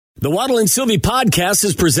The Waddle and Sylvie podcast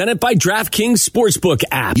is presented by DraftKings Sportsbook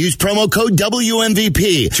app. Use promo code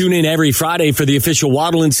WMVP. Tune in every Friday for the official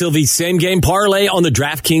Waddle and Sylvie same game parlay on the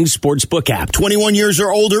DraftKings Sportsbook app. 21 years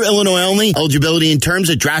or older, Illinois only. Eligibility and terms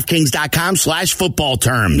at DraftKings.com/football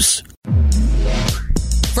terms.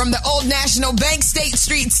 From the Old National Bank State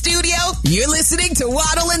Street studio, you're listening to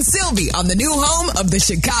Waddle and Sylvie on the new home of the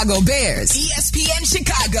Chicago Bears. ESPN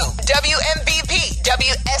Chicago, WMVP,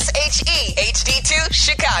 WSHE, HD2,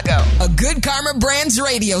 Chicago. A Good Karma Brands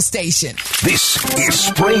radio station. This is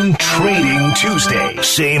Spring Trading Tuesday.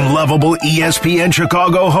 Same lovable ESPN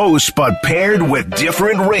Chicago hosts, but paired with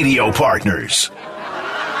different radio partners.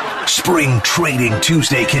 Spring Trading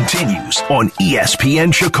Tuesday continues on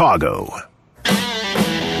ESPN Chicago.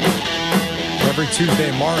 Every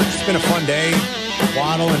Tuesday, March. It's been a fun day.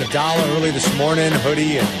 Waddle and Adala early this morning.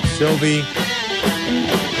 Hoodie and Sylvie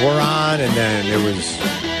were on. And then it was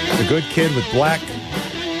the good kid with black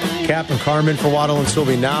cap and Carmen for Waddle and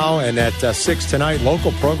Sylvie now. And at 6 tonight,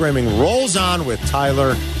 local programming rolls on with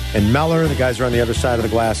Tyler and Meller. The guys are on the other side of the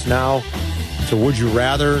glass now. So Would You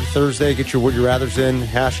Rather Thursday. Get your Would You Rathers in.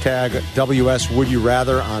 Hashtag WS Would You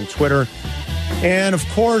Rather on Twitter. And, of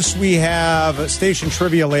course, we have station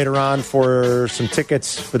trivia later on for some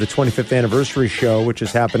tickets for the 25th anniversary show, which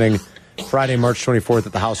is happening Friday, March 24th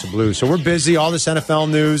at the House of Blues. So we're busy. All this NFL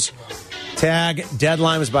news. Tag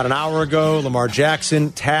deadline was about an hour ago. Lamar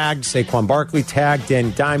Jackson tagged. Saquon Barkley tagged. Danny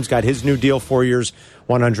Dimes got his new deal, 4 years,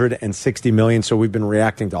 $160 million. So we've been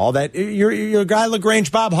reacting to all that. Your guy,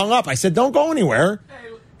 LaGrange Bob, hung up. I said, don't go anywhere.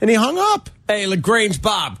 And he hung up. Hey, LaGrange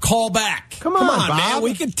Bob, call back. Come on, Bob. Man.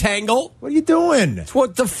 We can tangle. What are you doing? It's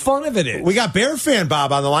what the fun of it is. We got Bear fan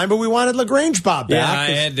Bob on the line, but we wanted LaGrange Bob back.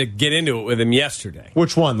 Yeah, I had to get into it with him yesterday.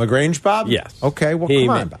 Which one, LaGrange Bob? Yes. Okay, well, come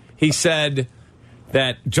on, Bob. He said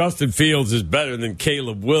that Justin Fields is better than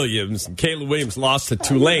Caleb Williams, and Caleb Williams lost to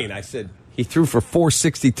Tulane. I said he threw for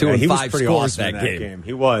 462 and 5 scores awesome that game.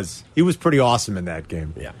 He was pretty awesome in that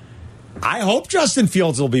game. Yeah. I hope Justin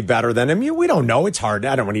Fields will be better than him. We don't know. It's hard.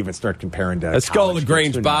 I don't want to even start comparing to Let's go,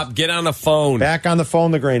 LaGrange Bob. Get on the phone. Back on the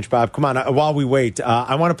phone, LaGrange Bob. Come on. While we wait,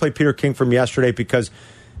 I want to play Peter King from yesterday because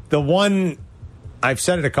the one, I've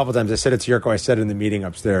said it a couple times. I said it to Yurko. I said it in the meeting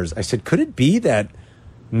upstairs. I said, could it be that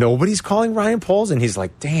nobody's calling Ryan Poles? And he's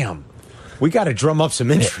like, damn, we got to drum up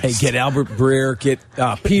some interest. Hey, get Albert Breer, get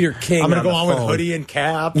Peter King. I'm going to go on phone. with Hoodie and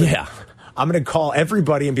Cap. Yeah. I'm going to call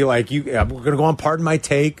everybody and be like, we're going to go on Pardon My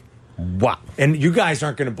Take. Wow. And you guys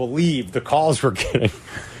aren't going to believe the calls we're getting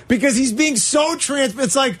because he's being so transparent.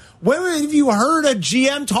 It's like, when have you heard a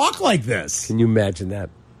GM talk like this? Can you imagine that?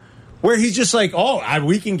 Where he's just like,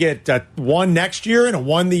 we can get one next year and a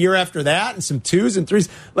one the year after that and some 2s and 3s.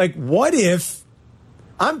 Like, what if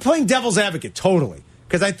I'm playing devil's advocate totally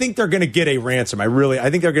because I think they're going to get a ransom. I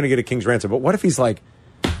think they're going to get a King's ransom. But what if he's like,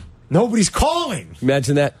 nobody's calling?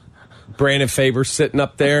 Imagine that. Brandon Faber sitting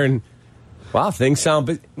up there and, wow, things sound,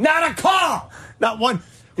 but not a call. Not one.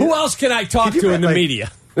 Who else can I talk to in the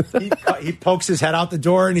media? he pokes his head out the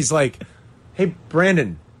door and he's like, hey,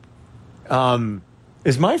 Brandon,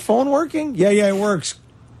 is my phone working? Yeah, it works.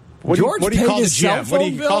 What do you call the GM? What do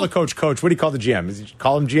you call the coach? Coach, what do you call the GM? Is he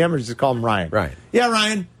call him GM or does he call him Ryan? Right. Yeah,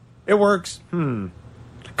 Ryan, it works.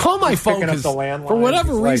 Call my phone because for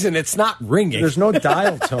whatever reason, it's not ringing. There's no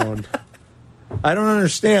dial tone. I don't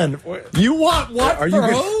understand. You want what?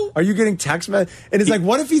 Are you getting text message? And it's like,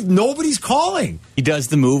 what if nobody's calling? He does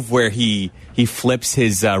the move where he flips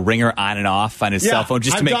his ringer on and off on his cell phone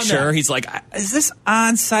just to make sure. That. He's like, is this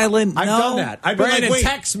on silent? I've done that. I've been Brandon,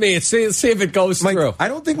 text me and see if it goes through. I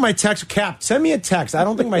don't think my text, Cap, send me a text. I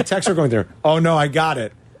don't think my texts are going through. Oh, no, I got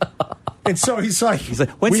it. And so he's like,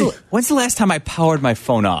 when's the last time I powered my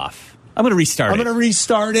phone off? I'm going to restart it. I'm going to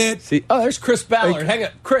restart it. See, there's Chris Ballard. Hang on.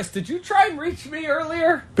 Chris, did you try and reach me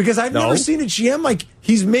earlier? Because I've never seen a GM like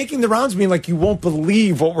he's making the rounds being like, you won't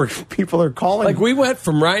believe what people are calling. Like we went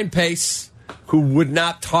from Ryan Pace, who would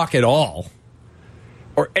not talk at all,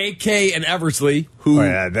 or AK and Eversley, who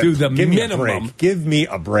do the minimum. Give me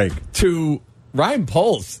a break. To Ryan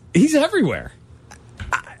Poles. He's everywhere.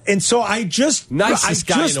 And so I just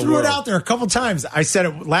threw it out there a couple times. I said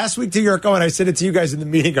it last week to Yurko, and I said it to you guys in the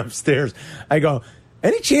meeting upstairs. I go,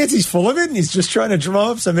 any chance he's full of it and he's just trying to drum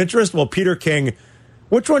up some interest? Well, Peter King,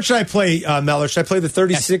 which one should I play, Meller? Should I play the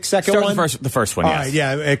 36-second one? The first one, yes.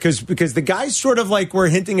 Yeah, because the guys sort of like were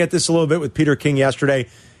hinting at this a little bit with Peter King yesterday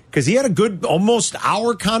because he had a good almost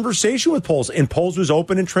hour conversation with Poles, and Poles was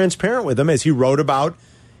open and transparent with him as he wrote about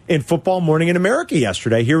in Football Morning in America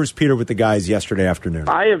yesterday. Here was Peter with the guys yesterday afternoon.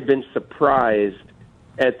 I have been surprised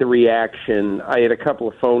at the reaction. I had a couple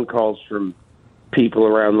of phone calls from people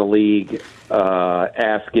around the league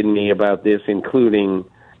asking me about this, including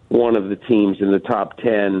one of the teams in the top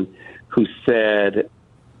 10 who said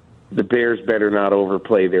the Bears better not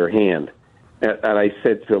overplay their hand. And I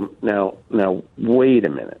said to him, now, wait a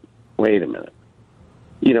minute.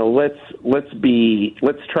 You know,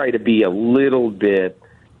 let's try to be a little bit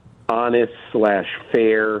honest /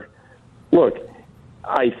 fair. Look,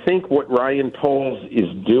 I think what Ryan Poles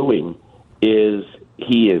is doing is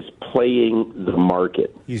he is playing the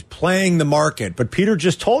market. He's playing the market. But Peter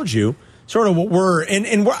just told you sort of what we're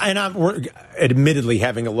admittedly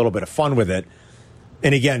having a little bit of fun with it.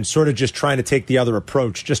 And again, sort of just trying to take the other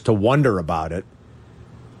approach just to wonder about it.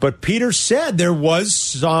 But Peter said there was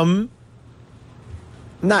some,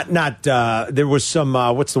 there was some,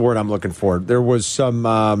 what's the word I'm looking for? There was some,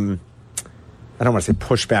 I don't want to say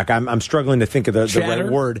pushback. I'm struggling to think of the right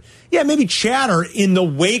word. Yeah, maybe chatter in the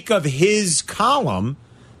wake of his column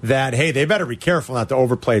that, hey, they better be careful not to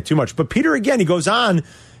overplay it too much. But Peter, again, he goes on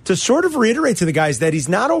to sort of reiterate to the guys that he's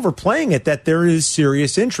not overplaying it, that there is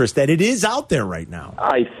serious interest, that it is out there right now.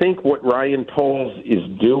 I think what Ryan Poles is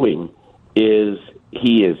doing is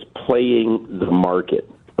he is playing the market,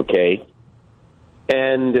 okay?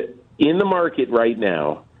 And in the market right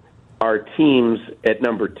now are teams at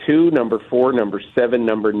number 2, number 4, number 7,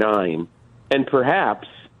 number 9, and perhaps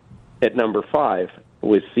at number 5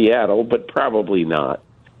 with Seattle, but probably not.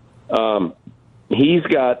 He's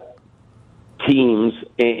got teams,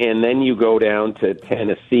 and then you go down to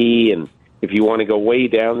Tennessee, and if you want to go way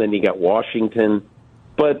down, then you got Washington.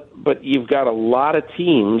 But you've got a lot of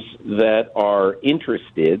teams that are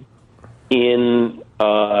interested in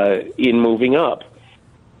moving up.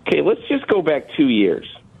 Okay, let's just go back 2 years.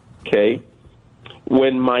 Okay,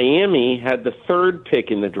 when Miami had the 3rd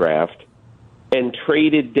pick in the draft and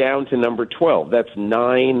traded down to number 12, that's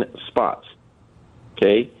 9 spots.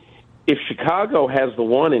 Okay, if Chicago has the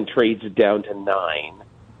 1 and trades it down to 9,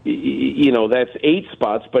 you know, that's 8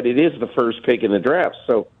 spots, but it is the 1st pick in the draft.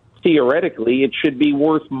 So theoretically, it should be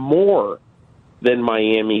worth more than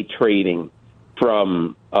Miami trading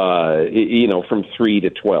from, from 3 to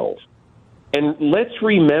 12. And let's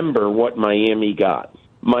remember what Miami got.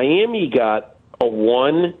 Miami got a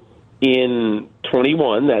 1 in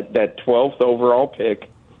 21, that 12th overall pick.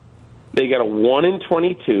 They got a 1 in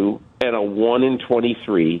 22 and a 1 in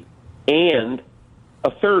 23 and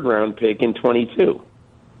a 3rd-round pick in 22.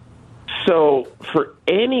 So for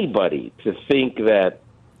anybody to think that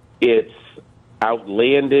it's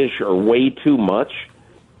outlandish or way too much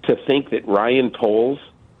to think that Ryan Poles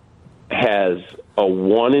has a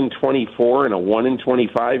 1 in 24 and a 1 in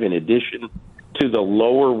 25 in addition to the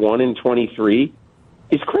lower 1 in 23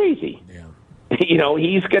 is crazy. Yeah. You know,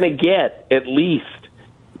 he's going to get at least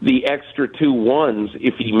the extra 2 1s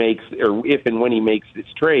if and when he makes this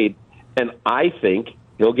trade, and I think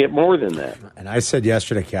he'll get more than that. And I said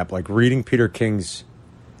yesterday, Cap, like reading Peter King's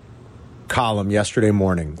column yesterday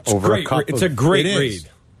morning it's a great read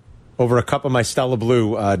over a cup of my Stella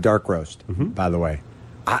Blue dark roast. By the way,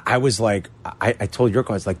 I was like, I told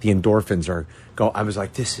Yurko, I was like, the endorphins are go. I was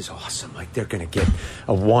like, this is awesome. Like they're going to get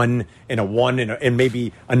a 1 and a 1 and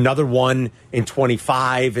maybe another 1 in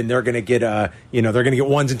 25, and they're going to get they're going to get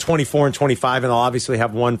 1s in 24 and 25, and they'll obviously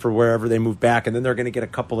have 1 for wherever they move back, and then they're going to get a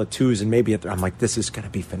couple of 2s and maybe I'm like, this is going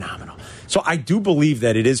to be phenomenal. So I do believe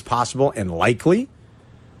that it is possible and likely.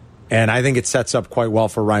 And I think it sets up quite well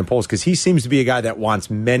for Ryan Poles because he seems to be a guy that wants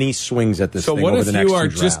many swings at this thing over the next 2 drafts. So what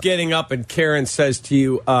if you are just getting up and Karen says to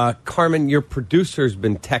you, Carmen, your producer's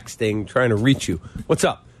been texting, trying to reach you. What's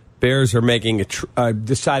up? Bears are making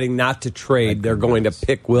deciding not to trade. They're going to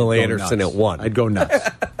pick Will Anderson at 1. I'd go nuts.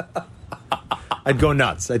 I'd go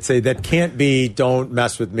nuts. I'd say that can't be. Don't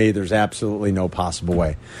mess with me. There's absolutely no possible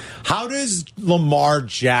way. How does Lamar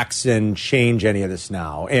Jackson change any of this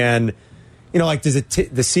now? And you know, like, does it?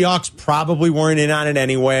 The Seahawks probably weren't in on it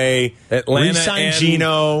anyway. Atlanta re-signed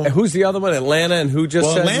Geno. Who's the other one? Atlanta and who just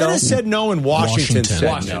said no? Atlanta said no, and Washington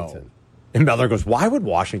said no. And Miller goes, "Why would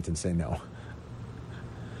Washington say no?"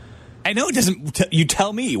 I know it doesn't. You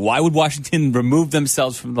tell me. Why would Washington remove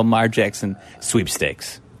themselves from the Lamar Jackson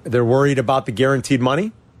sweepstakes? They're worried about the guaranteed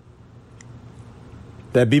money.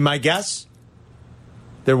 That'd be my guess.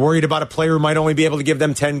 They're worried about a player who might only be able to give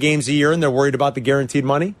them 10 games a year, and they're worried about the guaranteed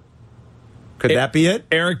money. Could that be it?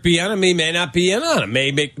 Eric Bieniemy may not be in on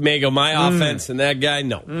it. May go my offense, and that guy,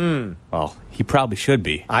 no. Well, he probably should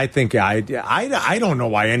be. I think I don't know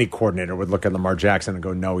why any coordinator would look at Lamar Jackson and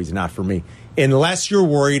go, no, he's not for me. Unless you're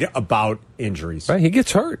worried about injuries. Right, he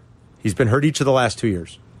gets hurt. He's been hurt each of the last 2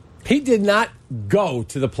 years. He did not go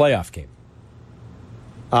to the playoff game.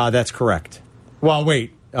 That's correct. Well,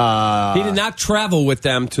 wait. He did not travel with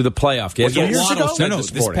them to the playoff game. Years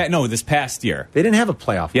ago? This past year. They didn't have a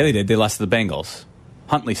playoff game. Yeah, they did. They lost to the Bengals.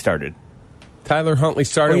 Huntley started. Tyler Huntley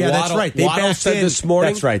started. Oh, yeah, Waddle, that's right. They Waddle said in. this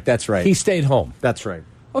morning. That's right. He stayed home. That's right.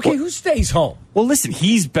 Okay, who stays home? Well, listen,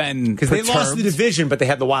 he's been Because they lost the division, but they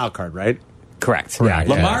had the wild card, right? Correct. Yeah,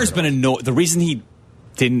 Lamar's been annoyed. The reason he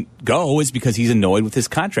didn't go is because he's annoyed with his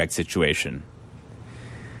contract situation.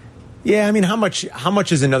 Yeah, I mean, how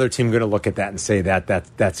much is another team going to look at that and say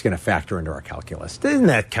that's going to factor into our calculus? Isn't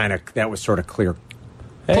that was sort of clear?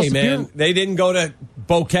 Hey, Plus, man, they didn't go to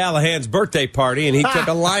Bo Callahan's birthday party, and he took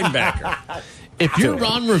a linebacker. If you're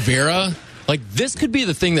Ron Rivera, this could be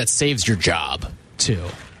the thing that saves your job, too.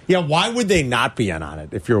 Yeah, why would they not be in on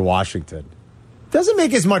it if you're Washington? Doesn't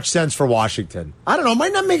make as much sense for Washington. I don't know. It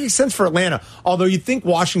might not make sense for Atlanta, although you think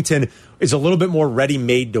Washington is a little bit more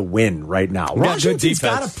ready-made to win right now. Washington's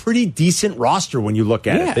got a pretty decent roster when you look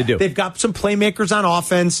at it. They do. They've got some playmakers on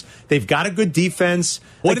offense. They've got a good defense.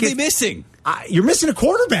 What are they missing? You're missing a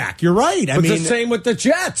quarterback. You're right. It's the same with the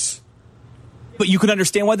Jets. But you can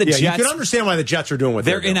understand why the Jets... you can understand why the Jets are doing what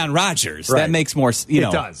they're doing. in on Rodgers. Right. That makes more...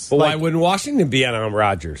 It does. Well, why wouldn't Washington be in on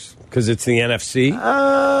Rodgers? Because it's the NFC?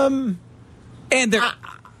 And they're...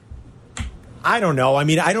 I don't know. I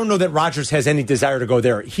mean, I don't know that Rodgers has any desire to go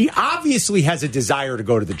there. He obviously has a desire to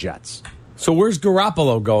go to the Jets. So where's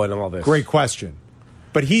Garoppolo going in all this? Great question.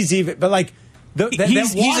 But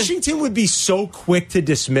that Washington would be so quick to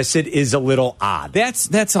dismiss it is a little odd.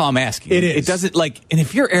 That's all I'm asking. It is. It doesn't and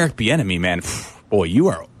if you're Eric Bieniemy, man, boy, you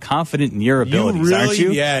are confident in your abilities, aren't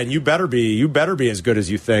you? Yeah, and you better be. You better be as good as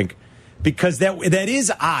you think. Because that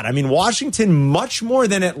is odd. I mean, Washington, much more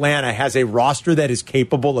than Atlanta, has a roster that is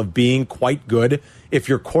capable of being quite good if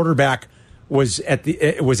your quarterback was an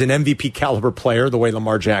MVP caliber player, the way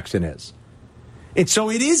Lamar Jackson is. And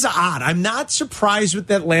so it is odd. I'm not surprised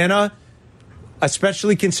with Atlanta,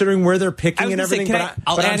 especially considering where they're picking and everything. But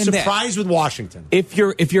I'm surprised with Washington. If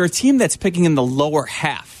you're a team that's picking in the lower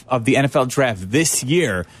half of the NFL draft this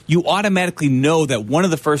year, you automatically know that one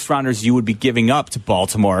of the first rounders you would be giving up to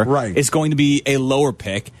Baltimore is going to be a lower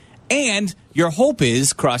pick. And your hope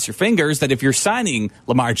is, cross your fingers, that if you're signing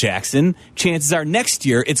Lamar Jackson, chances are next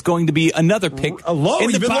year it's going to be another pick in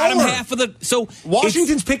the bottom half of the. So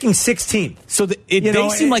Washington's picking 16th. So they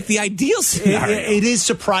seem like the ideal scenario. It is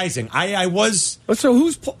surprising. I was. So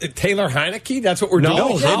who's Taylor Heineke? That's what we're doing.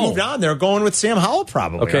 No, they moved on. They're going with Sam Howell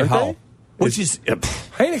probably. Okay, Howell. Which is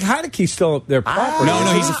Heineke's still their property.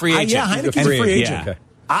 No, he's a free agent. Yeah, Heineke's a free agent. Yeah.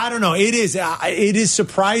 I don't know. It is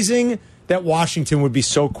surprising that Washington would be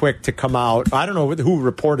so quick to come out. I don't know who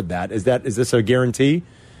reported that. Is this a guarantee?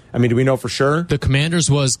 I mean, do we know for sure? The Commanders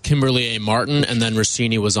was Kimberly A. Martin, and then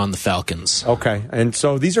Rossini was on the Falcons. Okay, and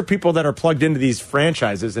so these are people that are plugged into these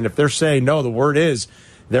franchises, and if they're saying no, the word is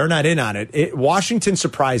they're not in on it. Washington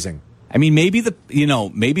surprising. I mean, maybe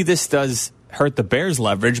this does hurt the Bears'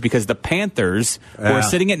 leverage because the Panthers who are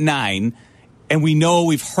sitting at 9, and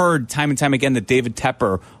we've heard time and time again that David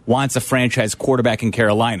Tepper wants a franchise quarterback in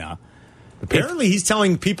Carolina. Apparently, he's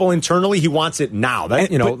telling people internally he wants it now.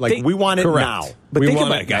 We want it now. But think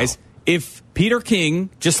about it, guys. If Peter King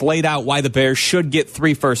just laid out why the Bears should get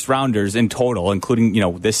 3 first-rounders in total, including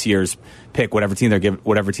this year's pick, whatever team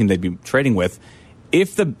they'd be trading with.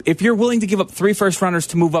 If you're willing to give up 3 first-rounders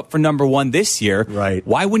to move up for number 1 this year,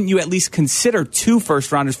 why wouldn't you at least consider 2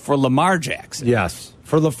 first-rounders for Lamar Jackson? Yes,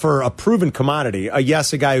 for a proven commodity. A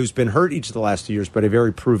guy who's been hurt each of the last 2 years, but a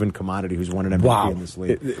very proven commodity who's won an MVP in this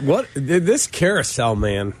league. What this carousel,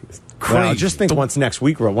 man? Crazy. Well, just think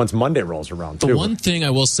once Monday rolls around. The one thing I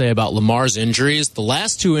will say about Lamar's injuries, the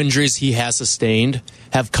last 2 injuries he has sustained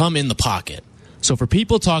have come in the pocket. So for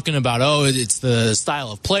people talking about, it's the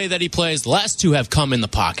style of play that he plays, the last 2 have come in the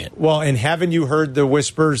pocket. Well, and haven't you heard the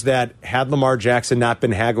whispers that had Lamar Jackson not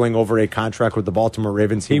been haggling over a contract with the Baltimore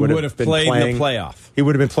Ravens, he would have been played playing in the playoff. He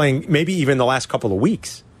would have been playing maybe even the last couple of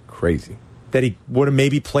weeks. Crazy. That he would have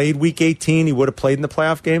maybe played week 18. He would have played in the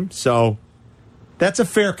playoff game. So that's a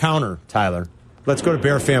fair counter, Tyler. Let's go to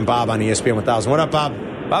Bear fan Bob on ESPN 1000. What up, Bob?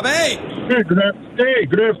 Bobby! Hey,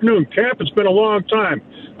 good afternoon, Cap. It's been a long time.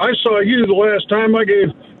 I saw you the last time I gave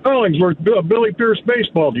Hollingsworth Billy Pierce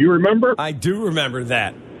baseball. Do you remember? I do remember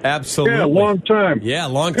that. Absolutely. Yeah, long time. Yeah,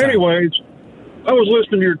 long time. Anyways, I was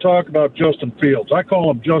listening to your talk about Justin Fields. I call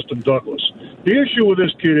him Justin Douglas. The issue with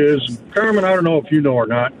this kid is, Carmen, I don't know if you know or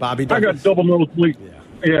not, Bobby Douglas. I got double nosebleed.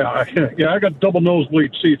 Yeah, I got double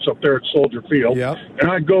nosebleed seats up there at Soldier Field, and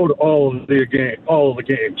I go to all of the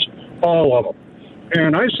games, all of them.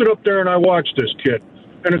 And I sit up there and I watch this kid,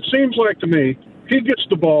 and it seems like to me he gets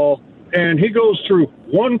the ball and he goes through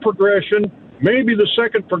one progression, maybe the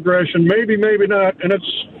second progression, maybe not, and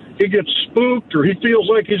he gets spooked or he feels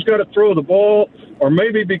like he's got to throw the ball, or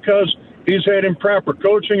maybe because he's had improper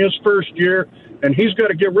coaching his first year, and he's got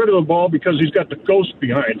to get rid of the ball because he's got the ghost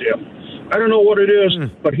behind him. I don't know what it is,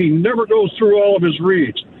 but he never goes through all of his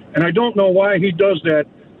reads, and I don't know why he does that.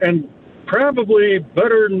 And probably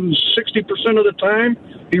better than 60% of the time,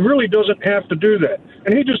 he really doesn't have to do that,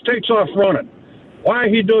 and he just takes off running. Why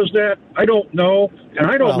he does that, I don't know, and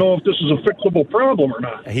I don't know if this is a fixable problem or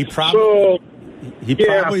not. He probably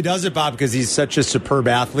does it, Bob, because he's such a superb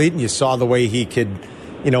athlete, and you saw the way he could,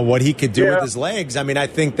 what he could do with his legs. I mean, I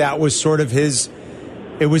think that was sort of his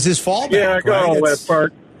fallback. Yeah, I got all that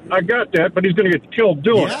part. I got that, but he's going to get killed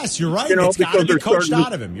doing it. Yes, you're right. It's got to be coached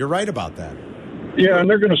out of him. You're right about that. Yeah, and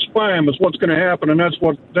they're going to spy him is what's going to happen, and that's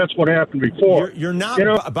what happened before. You're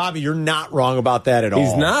not, Bobby, you're not wrong about that at all.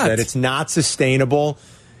 He's not. That it's not sustainable,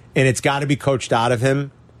 and it's got to be coached out of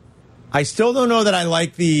him. I still don't know that I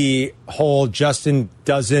like the whole Justin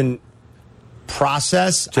doesn't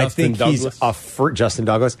process. Justin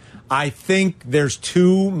Douglas. I think there's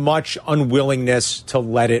too much unwillingness to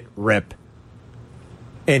let it rip.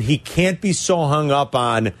 And he can't be so hung up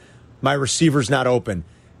on my receiver's not open.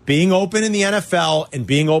 Being open in the NFL and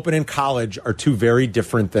being open in college are two very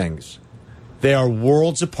different things. They are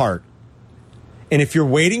worlds apart. And if you're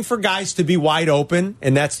waiting for guys to be wide open,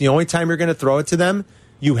 and that's the only time you're going to throw it to them,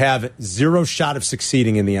 you have zero shot of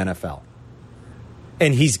succeeding in the NFL.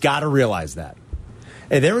 And he's got to realize that.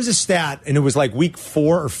 And there was a stat, and it was like week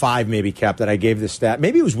 4 or 5 maybe, Cap, that I gave this stat.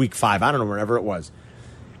 Maybe it was week 5. I don't know, wherever it was.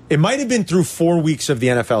 It might have been through 4 weeks of the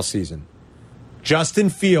NFL season. Justin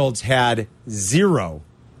Fields had 0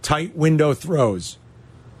 tight window throws.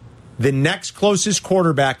 The next closest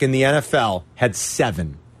quarterback in the NFL had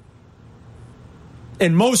 7.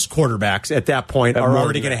 And most quarterbacks at that point are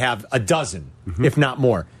already going to have a dozen, if not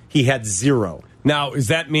more. He had 0. Now, does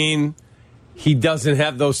that mean he doesn't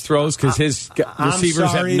have those throws because his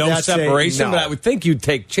receivers have no separation? No. But I would think you'd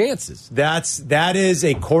take chances. That is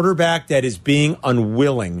a quarterback that is being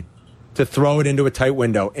unwilling to throw it into a tight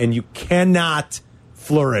window, and you cannot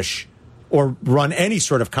flourish or run any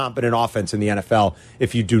sort of competent offense in the NFL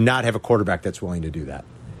if you do not have a quarterback that's willing to do that.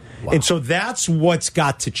 Wow. And so that's what's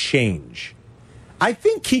got to change. I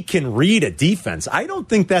think he can read a defense. I don't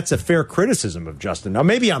think that's a fair criticism of Justin. Now,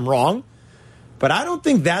 maybe I'm wrong, but I don't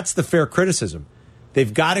think that's the fair criticism.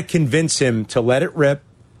 They've got to convince him to let it rip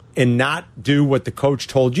and not do what the coach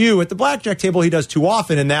told you at the blackjack table he does too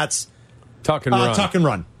often, and that's tuck and run. Tuck and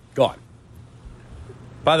run. Go on.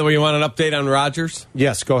 By the way, you want an update on Rodgers?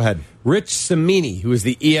 Yes, go ahead. Rich Cimini, who is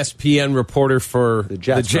the ESPN reporter for the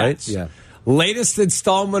Jets. Right? Yeah. Latest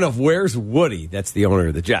installment of Where's Woody? That's the owner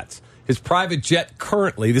of the Jets. His private jet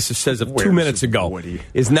currently, this says of 2 minutes ago, Woody?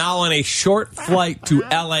 Is now on a short flight to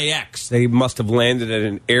LAX. They must have landed at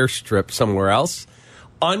an airstrip somewhere else.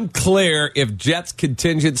 Unclear if Jets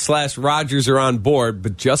contingent / Rodgers are on board,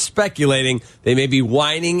 but just speculating they may be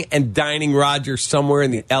whining and dining Rodgers somewhere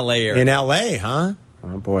in the LA area. In LA, huh?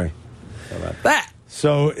 Oh, boy. How about that?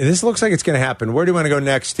 So this looks like it's going to happen. Where do you want to go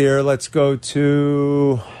next here? Let's go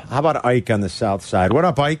to, how about Ike on the south side? What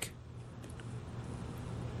up, Ike?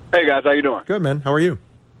 Hey, guys. How you doing? Good, man. How are you?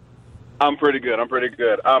 I'm pretty good. I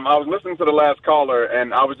was listening to the last caller,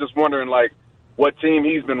 and I was just wondering, like, what team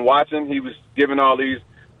he's been watching. He was giving all these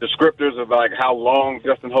descriptors of, like, how long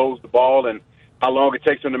Justin holds the ball and how long it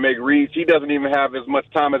takes him to make reads. He doesn't even have as much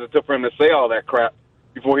time as it took for him to say all that crap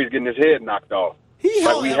before he's getting his head knocked off.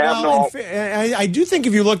 I do think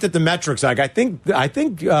if you looked at the metrics, like I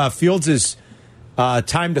think Fields'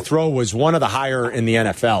 time to throw was one of the higher in the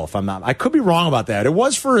NFL. If I'm not, I could be wrong about that. It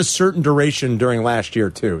was for a certain duration during last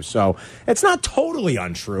year too, so it's not totally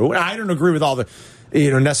untrue. I don't agree with all the,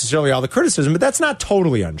 necessarily all the criticism, but that's not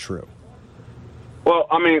totally untrue. Well,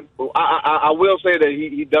 I mean, I will say that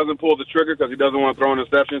he doesn't pull the trigger because he doesn't want to throw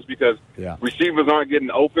interceptions because receivers aren't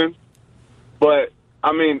getting open, but.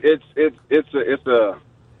 I mean, it's a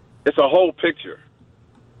whole picture.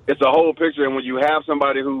 It's a whole picture, and when you have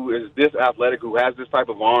somebody who is this athletic, who has this type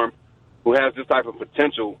of arm, who has this type of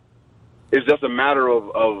potential, it's just a matter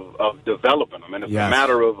of developing them, and it's a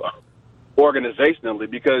matter of organizationally.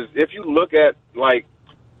 Because if you look at like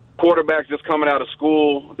quarterbacks just coming out of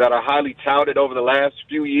school that are highly touted over the last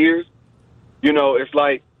few years, it's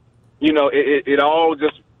like, it all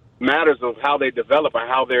just matters of how they develop and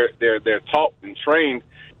how they're taught and trained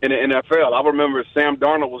in the NFL. I remember Sam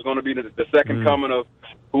Darnold was going to be the second coming of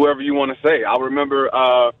whoever you want to say. I remember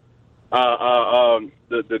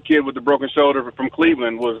the kid with the broken shoulder from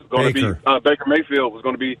Cleveland was going to be Baker Mayfield was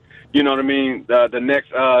going to be, the next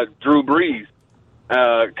Drew Brees.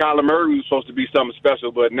 Kyler Murray was supposed to be something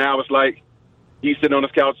special, but now it's like he's sitting on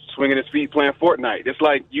his couch swinging his feet playing Fortnite. It's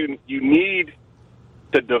like you need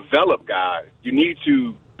to develop guys. You need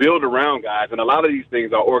to build around guys, and a lot of these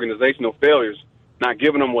things are organizational failures not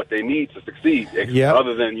giving them what they need to succeed,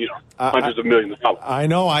 other than hundreds of millions of dollars. I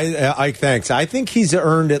know. I thanks. I think he's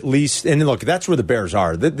earned at least. And look, that's where the Bears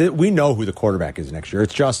are. We know who the quarterback is next year.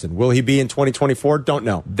 It's Justin. Will he be in 2024? Don't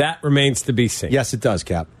know. That remains to be seen. Yes, it does,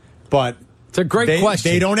 Cap. But it's a great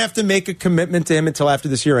question. They don't have to make a commitment to him until after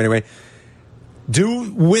this year, anyway.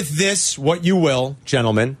 Do with this what you will,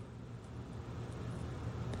 gentlemen.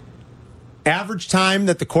 Average time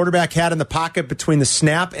that the quarterback had in the pocket between the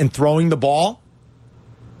snap and throwing the ball,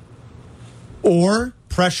 or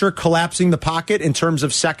pressure collapsing the pocket in terms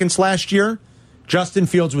of seconds last year, Justin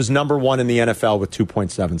Fields was number 1 in the NFL with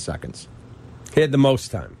 2.7 seconds. He had the most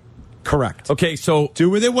time. Correct. Okay, so do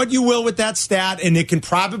with it what you will with that stat, and it can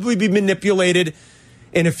probably be manipulated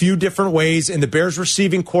in a few different ways, and the Bears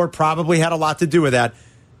receiving corps probably had a lot to do with that.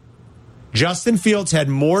 Justin Fields had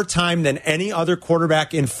more time than any other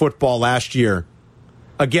quarterback in football last year.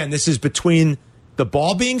 Again, this is between the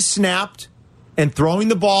ball being snapped and throwing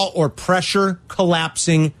the ball or pressure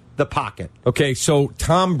collapsing the pocket. Okay, so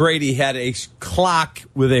Tom Brady had a clock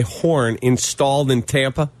with a horn installed in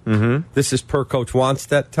Tampa. Mm-hmm. This is per Coach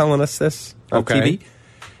Wanstedt telling us this on TV.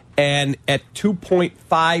 And at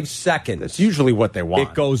 2.5 seconds, that's usually what they want.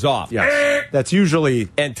 It goes off. Yes. That's usually.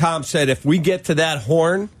 And Tom said, if we get to that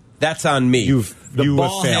horn, that's on me. The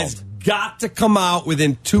ball has got to come out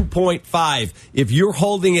within 2.5. If you're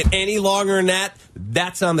holding it any longer than that,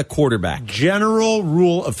 that's on the quarterback. General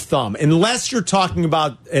rule of thumb, unless you're talking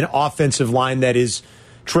about an offensive line that is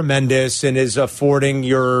tremendous and is affording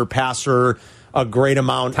your passer a great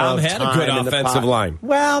amount Tom of had time a good in the offensive line.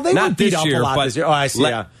 Well, they not were beat this up year, a lot but this year. Oh, I see.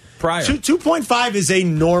 Yeah. Prior 2.5 is a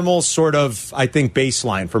normal sort of, I think,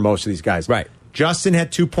 baseline for most of these guys. Right. Justin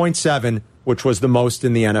had 2.7, which was the most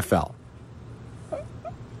in the NFL.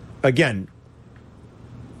 Again,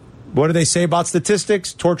 what do they say about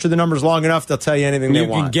statistics? Torture the numbers long enough, they'll tell you anything they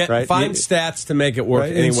want. You can find stats to make it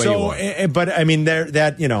work any way you want. But I mean,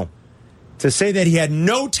 to say that he had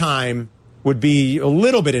no time would be a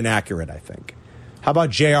little bit inaccurate, I think. How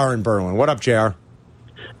about JR in Berwyn? What up, JR?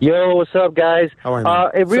 Yo, what's up, guys? How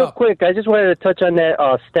are you? Real quick, I just wanted to touch on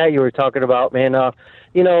that stat you were talking about, man. I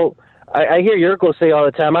hear Yurko say all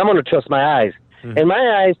the time, I'm going to trust my eyes. Mm-hmm. And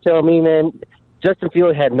my eyes tell me, man, Justin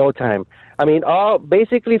Fields had no time. I mean,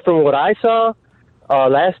 basically from what I saw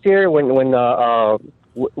last year when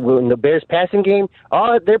the Bears passing game,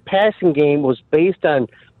 all their passing game was based on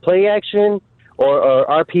play action or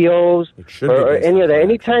RPOs or any of that.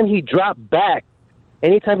 Anytime he dropped back,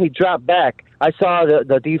 I saw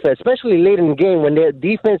the defense, especially late in the game when the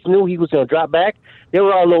defense knew he was going to drop back, they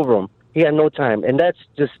were all over him. He had no time, and that's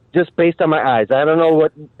just based on my eyes. I don't know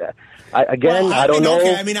what. I don't know.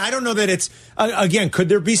 Okay. I mean, I don't know that it's again. Could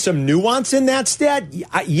there be some nuance in that stat?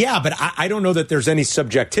 Yeah, but I don't know that there's any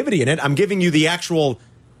subjectivity in it. I'm giving you the actual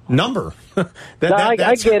number. I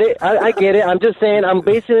get it. I get it. I'm just saying. I'm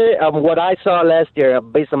basing it on what I saw last year,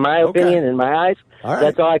 based on my opinion and my eyes. All right.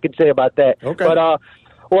 That's all I could say about that. Okay. But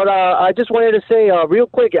what I just wanted to say real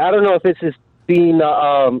quick. I don't know if this is being.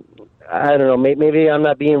 I don't know. Maybe I'm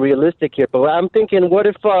not being realistic here, but I'm thinking, what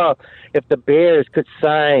if the Bears could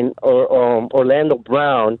sign Orlando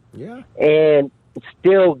Brown, and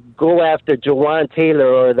still go after Jawan Taylor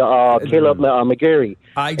or the Caleb McGarry?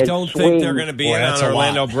 I don't think they're going to be in on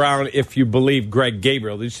Orlando Brown if you believe Greg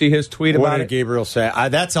Gabriel. Did you see his tweet about it? What did Gabriel say?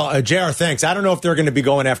 That's all. JR, thanks. I don't know if they're going to be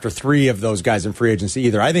going after 3 of those guys in free agency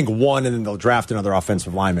either. I think 1, and then they'll draft another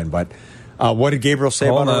offensive lineman. But what did Gabriel say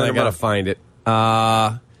about Orlando Brown? I got to find it.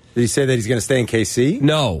 Did he say that he's going to stay in KC?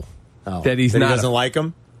 No. That he doesn't like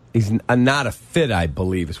him? He's not a fit, I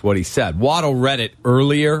believe, is what he said. Waddle read it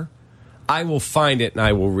earlier. I will find it, and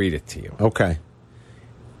I will read it to you. Okay.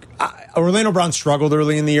 Orlando Brown struggled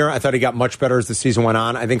early in the year. I thought he got much better as the season went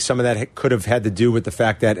on. I think some of that could have had to do with the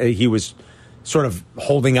fact that he was sort of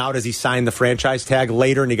holding out as he signed the franchise tag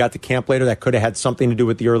later, and he got to camp later. That could have had something to do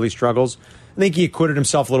with the early struggles. I think he acquitted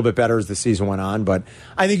himself a little bit better as the season went on, but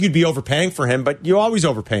I think you'd be overpaying for him, but you always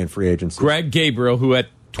overpay in free agency. Greg Gabriel, who had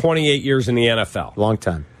 28 years in the NFL. Long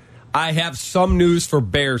time. I have some news for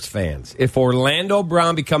Bears fans. If Orlando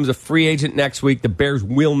Brown becomes a free agent next week, the Bears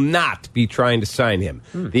will not be trying to sign him.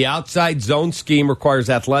 The outside zone scheme requires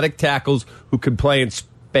athletic tackles who can play in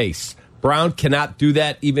space. Brown cannot do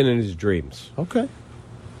that even in his dreams. Okay.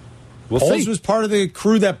 Poles was part of the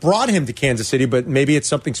crew that brought him to Kansas City, but maybe it's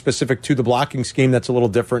something specific to the blocking scheme that's a little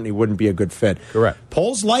different and he wouldn't be a good fit. Correct.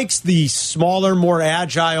 Poles likes the smaller, more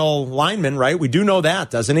agile lineman, right? We do know that,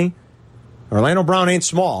 doesn't he? Orlando Brown ain't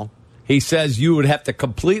small. He says you would have to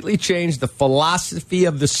completely change the philosophy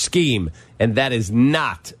of the scheme, and that is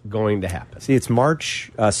not going to happen. See, it's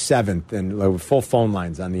March 7th, and full phone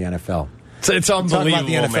lines on the NFL. It's unbelievable, Talk about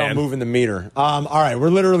the NFL man. moving the meter. All right, we're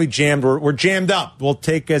literally jammed. We're jammed up. We'll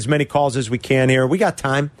take as many calls as we can here. We got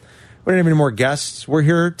time. We don't have any more guests. We're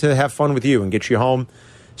here to have fun with you and get you home.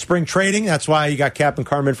 Spring trading, that's why you got Cap and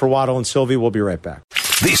Carmen for Waddle and Sylvie. We'll be right back.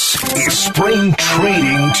 This is Spring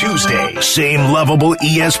Trading Tuesday. Same lovable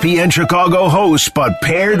ESPN Chicago hosts, but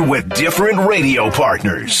paired with different radio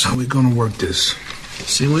partners. How are we going to work this?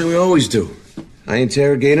 Same way we always do. I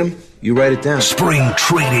interrogate him, you write it down. Spring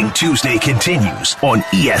Trading Tuesday continues on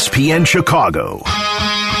ESPN Chicago.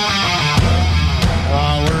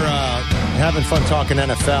 We're having fun talking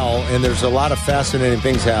NFL, and there's a lot of fascinating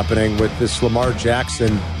things happening with this Lamar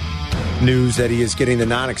Jackson news that he is getting the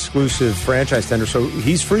non-exclusive franchise tender. So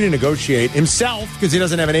he's free to negotiate himself because he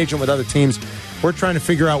doesn't have an agent with other teams. We're trying to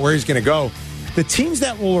figure out where he's going to go. The teams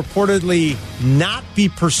that will reportedly not be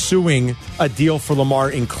pursuing a deal for Lamar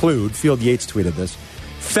include, Field Yates tweeted this,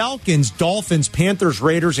 Falcons, Dolphins, Panthers,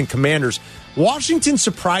 Raiders, and Commanders. Washington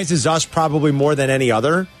surprises us probably more than any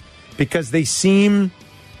other because they seem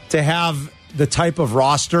to have the type of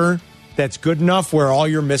roster that's good enough where all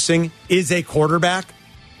you're missing is a quarterback.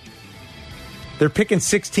 They're picking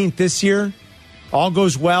 16th this year. All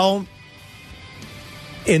goes well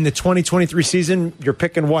in the 2023 season. You're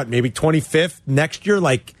picking what? Maybe 25th next year?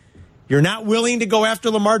 Like, you're not willing to go after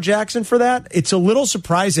Lamar Jackson for that? It's a little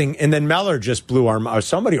surprising. And then Meller just blew our mouth.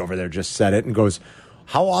 Somebody over there just said it and goes,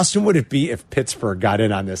 how awesome would it be if Pittsburgh got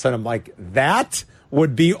in on this? And I'm like, that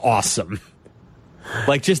would be awesome.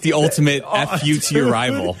 Like just the ultimate F you to your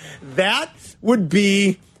rival. That would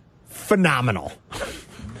be phenomenal.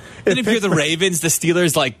 And if you're the Ravens, the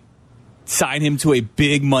Steelers like sign him to a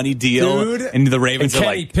big money deal, dude, and the Ravens and are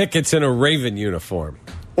Kenny like Pickett's in a Raven uniform,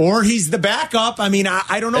 or he's the backup. I mean,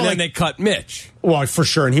 I don't know. And like, then they cut Mitch. Well, for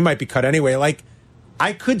sure, and he might be cut anyway. Like,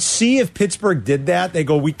 I could see if Pittsburgh did that, they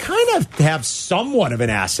go, we kind of have somewhat of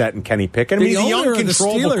an asset in Kenny Pickett. I mean, he's a young,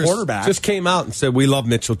 controllable quarterback. Just came out and said, we love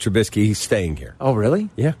Mitchell Trubisky. He's staying here. Oh, really?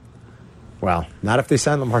 Yeah. Well, not if they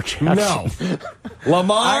sign Lamar Jackson. No.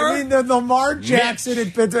 Lamar? I mean, the Lamar Jackson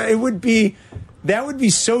at Pittsburgh, that would be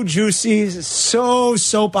so juicy, so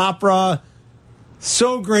soap opera,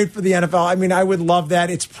 so great for the NFL. I mean, I would love that.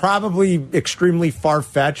 It's probably extremely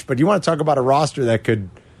far-fetched, but you want to talk about a roster that could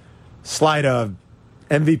slide a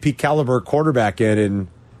MVP caliber quarterback in and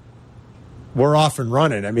we're off and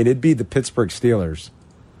running. I mean, it'd be the Pittsburgh Steelers.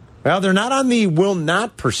 Well, they're not on the will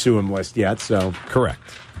not pursue him list yet, so. Correct.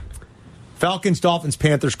 Falcons, Dolphins,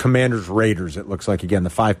 Panthers, Commanders, Raiders. It looks like, again, the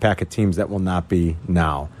 5-pack of teams that will not be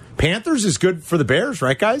now. Panthers is good for the Bears,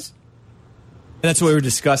 right, guys? That's what we were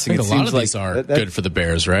discussing. I think a lot of these are good for the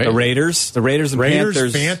Bears, right? The Raiders and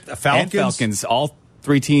Panthers, Falcons, all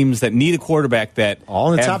three teams that need a quarterback that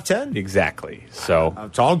all in the top 10. Exactly. So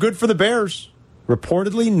it's all good for the Bears.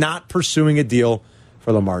 Reportedly not pursuing a deal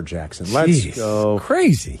for Lamar Jackson. Let's go.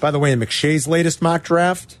 Crazy. By the way, in McShay's latest mock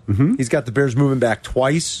draft, he's got the Bears moving back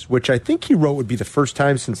twice, which I think he wrote would be the first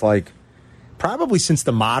time since probably since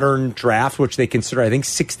the modern draft, which they consider, I think,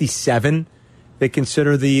 67. They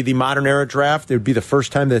consider the modern era draft. It would be the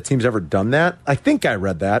first time that a team's ever done that. I think I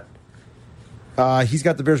read that. He's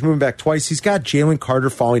got the Bears moving back twice. He's got Jalen Carter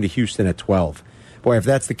falling to Houston at 12. Boy, if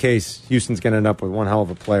that's the case, Houston's going to end up with one hell of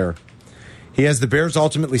a player. He has the Bears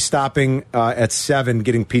ultimately stopping at 7,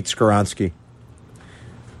 getting Pete Skoronski,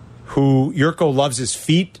 who Yurko loves his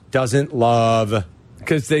feet, doesn't love.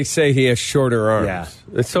 Because they say he has shorter arms. Yeah.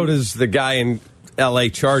 And so does the guy in L.A.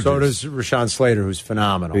 Chargers. So does Rashawn Slater, who's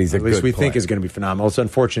phenomenal. He's at least we player. think is going to be phenomenal. It's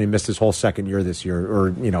unfortunate he missed his whole second year this year. Or,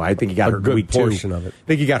 I think he got hurt in week 2. Portion of it. I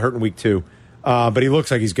think he got hurt in week 2. But he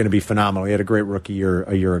looks like he's going to be phenomenal. He had a great rookie year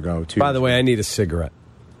a year ago, too. By the way, I need a cigarette.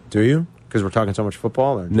 Do you? Because we're talking so much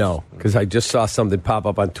football? Or no, because I just saw something pop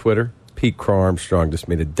up on Twitter. Pete Crow Armstrong just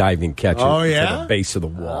made a diving catch to the base of the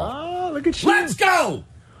wall. Oh, look at you. Let's go!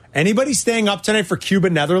 Anybody staying up tonight for Cuba,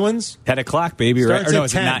 Netherlands? 10 o'clock, baby. Right? Starts Or no,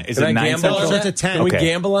 at 10. is it 9 Central? Starts at 10. Can we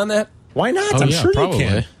gamble on that? Why not? Oh, I'm yeah, sure probably. you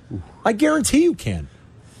can. I guarantee you can.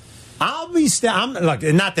 I'll be look,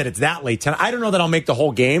 not that it's that late tonight. I don't know that I'll make the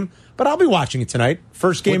whole game, but I'll be watching it tonight.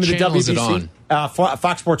 First game What of the channel WBC. is it on?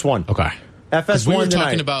 Fox Sports 1. Okay. FS1 we were tonight.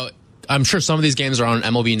 talking about, I'm sure some of these games are on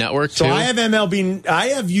MLB Network, too. So I have MLB. I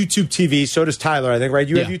have YouTube TV. So does Tyler, I think, right?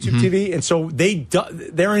 You have YouTube TV? And so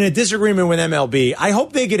they're in a disagreement with MLB. I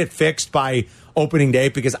hope they get it fixed by opening day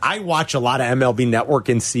because I watch a lot of MLB Network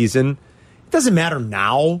in season. It doesn't matter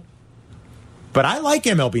now, but I like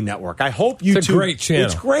MLB Network. I hope YouTube. It's a great channel.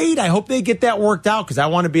 It's great. I hope they get that worked out because I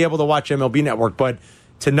want to be able to watch MLB Network. But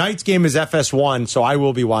tonight's game is FS1, so I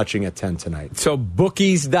will be watching at 10 tonight. So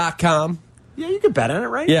bookies.com. Yeah, you can bet on it,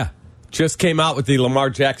 right? Yeah. Just came out with the Lamar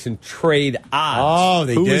Jackson trade odds. Oh,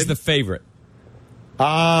 they Who did? is the favorite?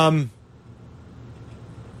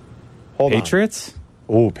 Hold Patriots?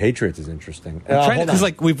 Oh, Patriots is interesting. I'm trying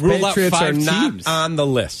because we've ruled Patriots out 5 are teams. not on the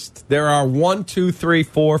list. There are 1, 2, 3,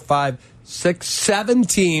 4, 5, 6, 7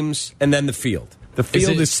 teams, and then the field. The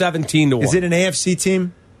field is 17-1. Is it an AFC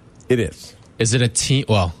team? It is. Is it a team?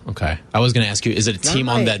 Well, okay. I was going to ask you, is it a team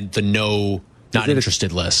on the not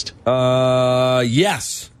interested list?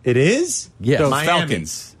 Yes. It is? Yes. The Miami.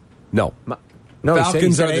 Falcons. No. No,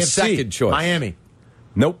 Falcons are the AFC. second choice. Miami.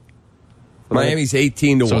 Nope. Miami's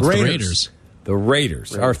 18-1. So it's the Raiders. The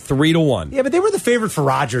Raiders are 3-1. Yeah, but they were the favorite for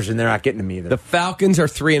Rodgers, and they're not getting them either. The Falcons are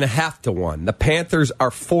 3.5-1. The Panthers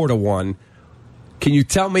are 4-1. Can you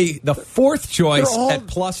tell me the fourth choice at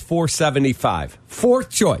plus 475?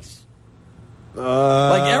 Fourth choice.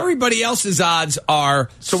 Like everybody else's odds are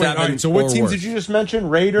so 7 so what or teams worse. did you just mention?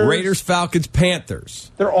 Raiders, Falcons, Panthers.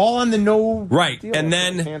 They're all on the no right. deal. And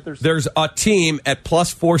then there's a team at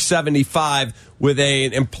plus 475 with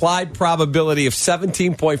an implied probability of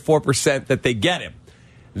 17.4% that they get him.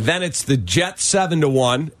 Then it's the Jets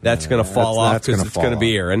 7-1. That's going to fall off because it's going to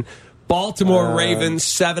be Aaron. Baltimore Ravens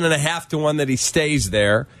 7.5-1 that he stays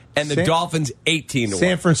there, and the Dolphins 18-1.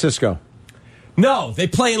 San Francisco. No, they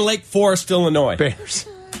play in Lake Forest, Illinois. Bears.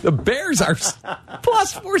 The Bears are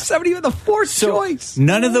plus 470 with the fourth choice.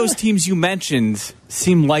 None of those teams you mentioned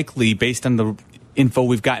seem likely based on the info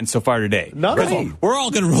we've gotten so far today. None of them. We're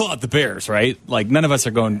all going to rule out the Bears, right? Like, none of us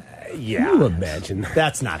are going. Yeah. You imagine.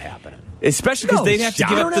 That's not happening. Especially because they'd have to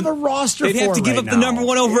give up a roster. They'd have to give up the number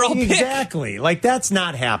 1 overall pick. Exactly. Like, that's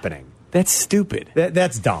not happening. That's stupid.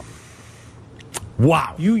 That's dumb.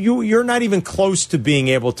 Wow. You're not even close to being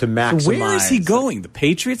able to maximize. Where is he going? The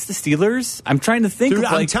Patriots? The Steelers? I'm trying to think. Dude,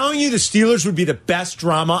 of I'm telling you, the Steelers would be the best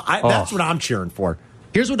drama. That's what I'm cheering for.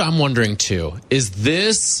 Here's what I'm wondering, too. Is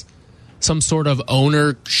this some sort of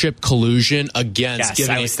ownership collusion against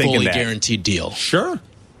giving a fully guaranteed deal? Sure.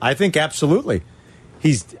 I think absolutely.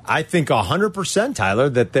 I think 100%, Tyler,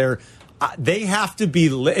 that they have to be,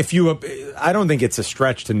 I don't think it's a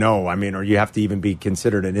stretch to know, or you have to even be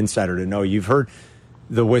considered an insider to know. You've heard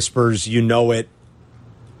the whispers, you know it.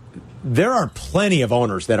 There are plenty of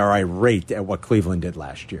owners that are irate at what Cleveland did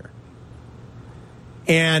last year.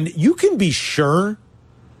 And you can be sure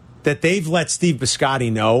that they've let Steve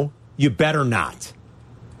Bisciotti know, you better not.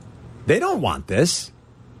 They don't want this.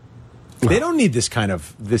 They don't need this kind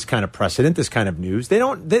of precedent, this kind of news. They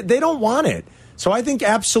don't want it. So I think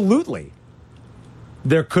absolutely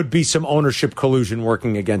there could be some ownership collusion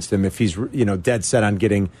working against him if he's dead set on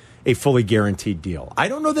getting a fully guaranteed deal. I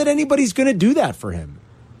don't know that anybody's going to do that for him.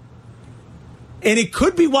 And it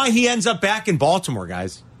could be why he ends up back in Baltimore,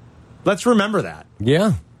 guys. Let's remember that.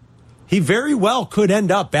 Yeah. He very well could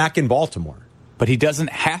end up back in Baltimore. But he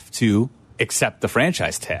doesn't have to accept the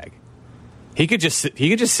franchise tag. He could just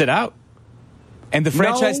sit out. And the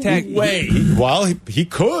franchise tag. He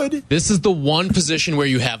could. This is the one position where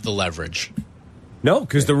you have the leverage. No,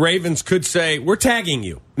 because the Ravens could say, we're tagging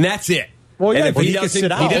you. And that's it. Well, yeah, and if he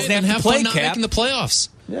doesn't have fun not making the playoffs.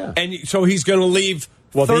 Yeah. And so he's going to leave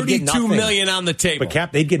 $32 million on the table. But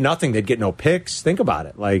Cap, they'd get nothing. They'd get no picks. Think about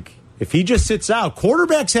it. Like, if he just sits out,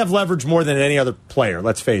 quarterbacks have leverage more than any other player.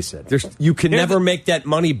 Let's face it. You can never make that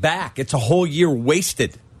money back. It's a whole year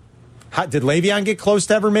wasted. Did Le'Veon get close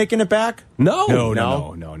to ever making it back? No.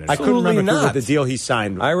 I couldn't remember the deal he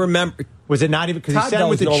signed. I remember. Was it not even because he signed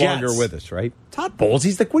with the no Jets? Longer with us, right? Todd Bowles.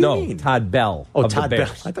 He's what do you mean? Todd Bell. Oh, Todd Bell.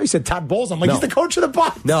 I thought you said Todd Bowles. I'm like, he's the coach of the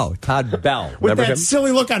Bucs. No, Todd Bell. With remember that him?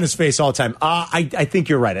 silly look on his face all the time. I think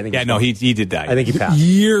you're right. I think he did that. I think he passed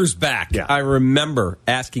years back. Yeah. I remember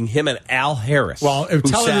asking him and Al Harris. Well,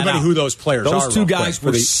 tell everybody who those players are. Those two guys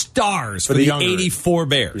were stars for the 84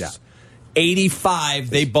 Bears. Yeah. 85,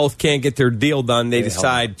 they both can't get their deal done. They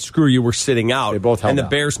decide, screw you, we're sitting out. They both held and the out.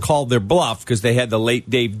 Bears called their bluff because they had the late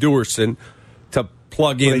Dave Duerson to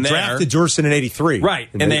plug in they there. drafted Duerson in 83. Right.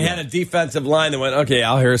 And they had a defensive line that went, okay,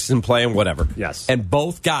 Al Harris isn't playing, whatever. Yes. And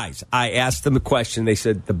both guys, I asked them the question. They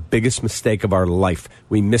said, the biggest mistake of our life.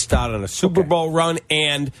 We missed out on a Super Bowl run,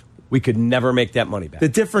 and we could never make that money back. The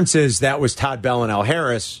difference is that was Todd Bell and Al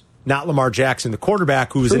Harris, not Lamar Jackson, the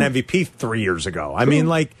quarterback, who was an MVP 3 years ago. I mean,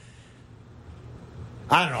 like,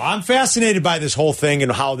 I don't know. I'm fascinated by this whole thing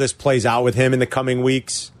and how this plays out with him in the coming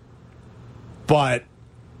weeks. But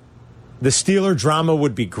the Steeler drama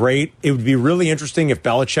would be great. It would be really interesting if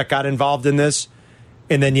Belichick got involved in this.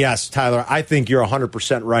 And then, yes, Tyler, I think you're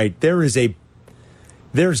 100% right.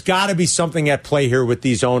 There's got to be something at play here with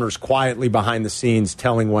these owners quietly behind the scenes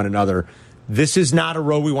telling one another, this is not a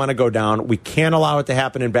road we want to go down. We can't allow it to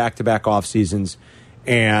happen in back-to-back off seasons.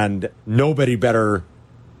 And nobody better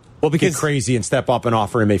get crazy and step up and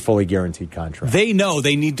offer him a fully guaranteed contract. They know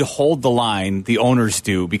they need to hold the line, the owners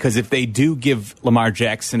do, because if they do give Lamar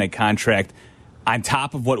Jackson a contract on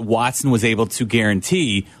top of what Watson was able to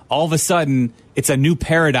guarantee, all of a sudden it's a new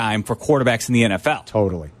paradigm for quarterbacks in the NFL.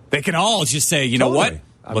 Totally. They can all just say, you know what?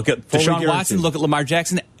 Look at Deshaun Watson, look at Lamar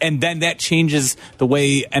Jackson, and then that changes the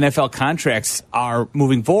way NFL contracts are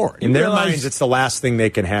moving forward. In their minds, it's the last thing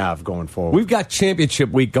they can have going forward. We've got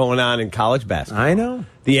championship week going on in college basketball. I know.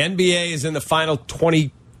 The NBA is in the final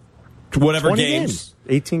 20 games.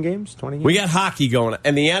 18 games, 20 games. We got hockey going,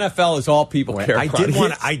 and the NFL is all people care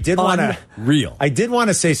about. I did want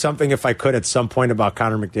to say something, if I could, at some point about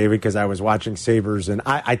Connor McDavid, because I was watching Sabres, and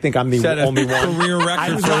I think I'm the only one. Career record.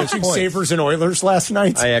 I was watching Sabres and Oilers last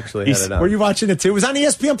night. I actually had it on. Were you watching it too? It was on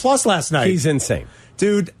ESPN Plus last night. He's insane.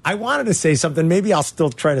 Dude, I wanted to say something. Maybe I'll still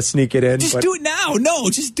try to sneak it in. Just do it now. No,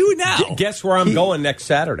 just do it now. Guess where I'm going next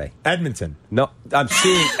Saturday? Edmonton. No, I'm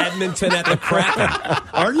seeing Edmonton at the Kraken.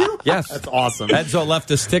 Are you? Yes. That's awesome. Edzo left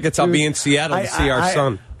us tickets. I'll be in Seattle to see our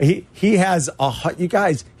son. He has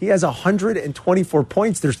he has 124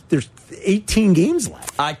 points. There's 18 games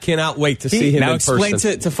left. I cannot wait to see him now in explain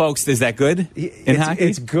person. to folks, is that good in hockey?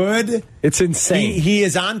 It's good. It's insane. He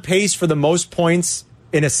is on pace for the most points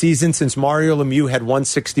in a season since Mario Lemieux had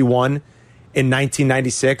 161 in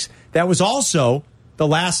 1996. That was also the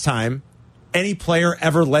last time any player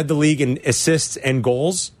ever led the league in assists and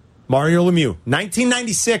goals. Mario Lemieux.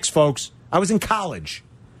 1996, folks. I was in college.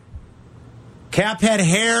 Cap had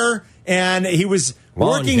hair, and he was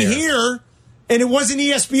working here, and it wasn't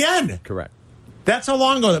ESPN. Correct. That's how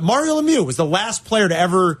long ago that Mario Lemieux was the last player to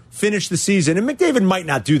ever finish the season. And McDavid might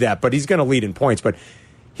not do that, but he's going to lead in points. But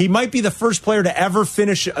he might be the first player to ever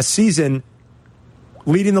finish a season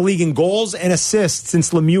leading the league in goals and assists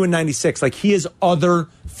since Lemieux in 96. Like, he is other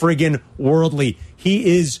friggin' worldly.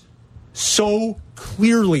 He is so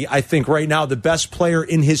clearly, I think, right now, the best player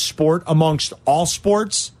in his sport amongst all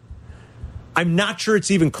sports. I'm not sure it's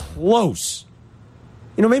even close.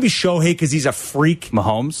 You know, maybe Shohei because he's a freak.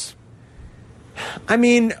 Mahomes? I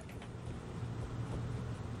mean,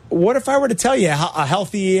 what if I were to tell you a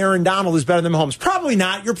healthy Aaron Donald is better than Mahomes? Probably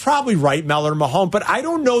not. You're probably right, Mellor, Mahomes. But I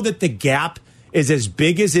don't know that the gap is as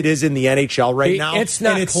big as it is in the NHL right now. It's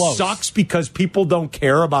not close. It sucks because people don't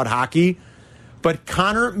care about hockey. But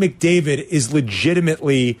Connor McDavid is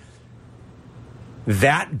legitimately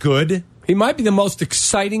that good. He might be the most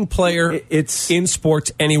exciting player in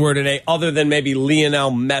sports anywhere today, other than maybe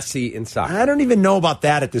Lionel Messi in soccer. I don't even know about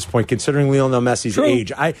that at this point, considering Lionel Messi's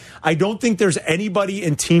age. I don't think there's anybody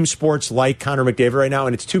in team sports like Connor McDavid right now,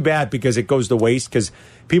 and it's too bad because it goes to waste because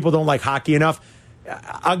people don't like hockey enough.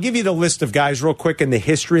 I'll give you the list of guys real quick in the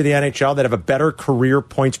history of the NHL that have a better career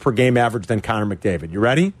points per game average than Connor McDavid. You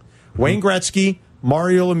ready? Mm-hmm. Wayne Gretzky,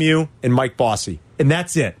 Mario Lemieux, and Mike Bossy. And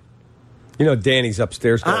that's it. You know, Danny's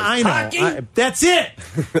upstairs going, I know. That's it.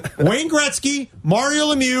 Wayne Gretzky,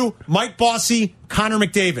 Mario Lemieux, Mike Bossy, Connor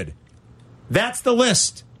McDavid. That's the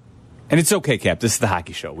list. And it's okay, Cap. This is the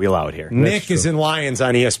hockey show. We allow it here. Nick is in Lions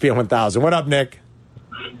on ESPN 1000. What up, Nick?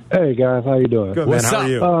 Hey, guys. How you doing? Good, man. How are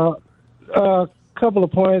you? Couple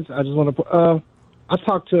of points. I just want to I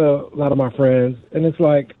talked to a lot of my friends, and it's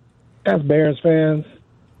like, as Bears fans,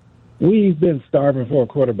 we've been starving for a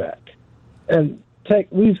quarterback. And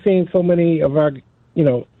we've seen so many of our,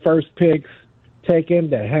 first picks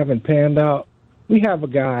taken that haven't panned out. We have a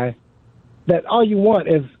guy that all you want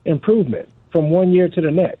is improvement from one year to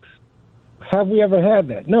the next. Have we ever had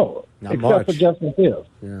that? No, not except much. for Justin Fields.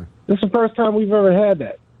 Yeah. This is the first time we've ever had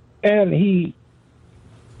that. And he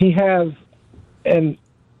has an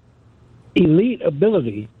elite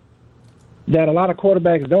ability that a lot of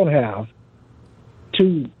quarterbacks don't have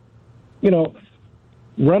to,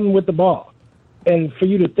 run with the ball. And for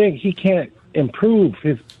you to think he can't improve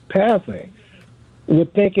his passing,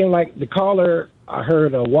 with thinking like the caller I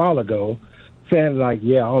heard a while ago saying like,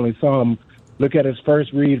 yeah, I only saw him look at his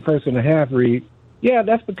first and a half read. Yeah,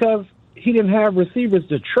 that's because he didn't have receivers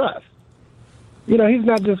to trust. He's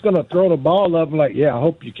not just going to throw the ball up and like, yeah, I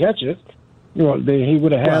hope you catch it. Then he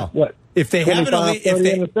would have had what? If they have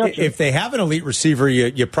an elite receiver,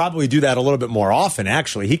 you probably do that a little bit more often.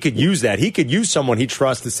 Actually, he could use that. He could use someone he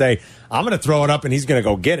trusts to say, "I'm going to throw it up," and he's going to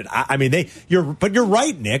go get it. You're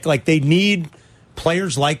right, Nick. Like, they need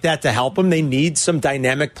players like that to help them. They need some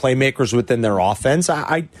dynamic playmakers within their offense.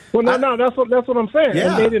 That's what I'm saying. Yeah.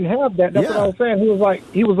 And they didn't have that. That's what I was saying.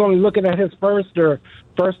 He was only looking at his first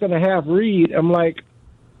and a half read. I'm like,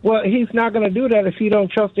 well, he's not going to do that if he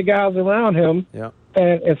don't trust the guys around him. Yeah.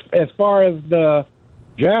 And as far as the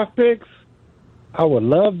draft picks, I would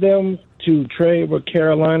love them to trade with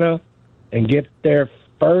Carolina and get their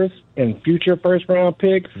first and future first-round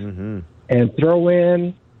picks and throw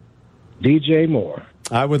in DJ Moore.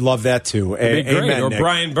 I would love that, too. It'd be great. Amen, Or Nick.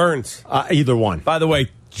 Brian Burns. Either one. By the way,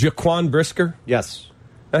 Jaquan Brisker? Yes.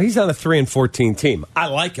 Now, he's on a 3-14 team. I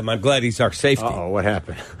like him. I'm glad he's our safety. Uh-oh, what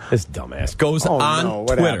happened? This dumbass goes on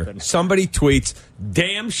what Twitter. happened? Somebody tweets,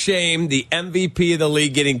 damn shame the MVP of the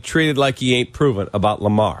league getting treated like he ain't proven about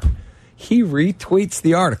Lamar. He retweets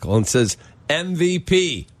the article and says,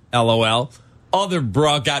 MVP, LOL. Other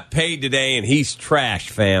bro got paid today and he's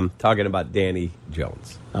trash, fam. Talking about Danny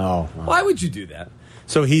Jones. Oh. Wow. Why would you do that?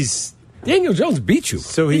 So he's... Daniel Jones beat you.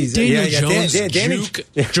 So he's... Daniel Jones juke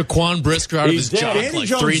Jaquan Brisker out of his job Danny like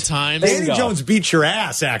Jones, 3 times. Danny Jones beat your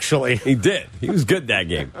ass, actually. He did. He was good that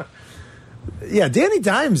game. Yeah, Danny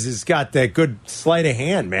Dimes has got that good sleight of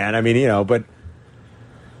hand, man. I mean, but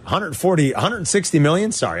 160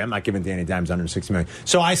 million? Sorry, I'm not giving Danny Dimes 160 million.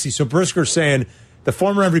 So I see. So Brisker's saying the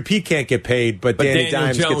former MVP can't get paid, but Danny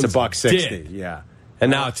Dimes Jones gets $160. did. Yeah. And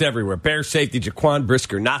now it's everywhere. Bears safety Jaquan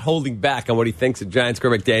Brisker not holding back on what he thinks of Giants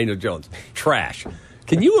quarterback Daniel Jones. Trash.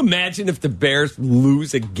 Can you imagine if the Bears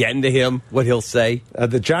lose again to him, what he'll say?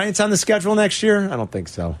 The Giants on the schedule next year? I don't think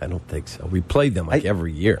so. I don't think so. We played them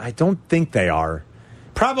every year. I don't think they are.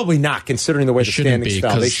 Probably not, considering the way the standings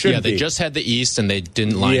fell. They shouldn't be. They just had the East, and they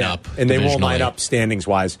didn't line up. And they won't line up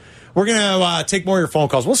standings-wise. We're going to take more of your phone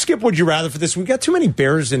calls. We'll skip Would You Rather for this. We've got too many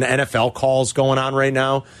Bears and NFL calls going on right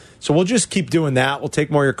now. So we'll just keep doing that. We'll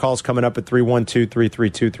take more of your calls coming up at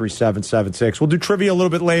 312-332-3776. We'll do trivia a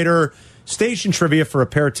little bit later. Station trivia for a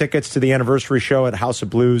pair of tickets to the anniversary show at House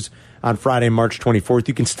of Blues on Friday, March 24th.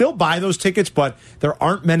 You can still buy those tickets, but there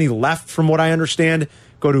aren't many left from what I understand.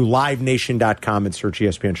 Go to livenation.com and search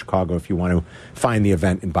ESPN Chicago if you want to find the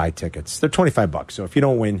event and buy tickets. They're $25, so if you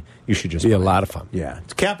don't win, you should just be buy a lot of fun. Yeah.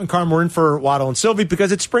 It's Cap and Carm. We're in for Waddle and Sylvie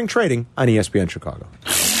because it's spring trading on ESPN Chicago.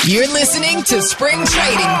 You're listening to Spring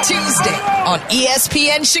Trading Tuesday on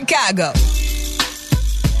ESPN Chicago.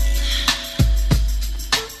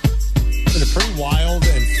 It's been a pretty wild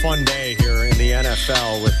and fun day here in the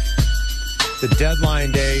NFL with the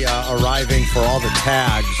deadline day arriving for all the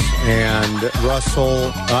tags, and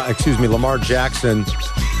Lamar Jackson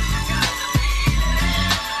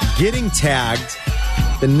getting tagged,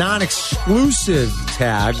 the non-exclusive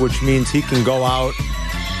tag, which means he can go out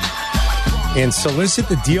and solicit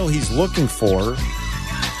the deal he's looking for.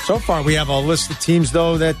 So far, we have a list of teams,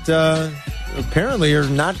 though, that apparently are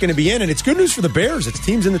not going to be in, and it's good news for the Bears. It's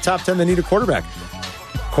teams in the top 10 that need a quarterback.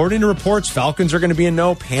 According to reports, Falcons are going to be a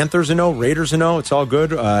no, Panthers a no, Raiders a no. It's all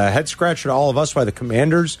good. Head scratch to all of us why the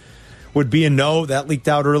Commanders would be a no. That leaked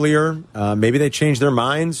out earlier. Maybe they changed their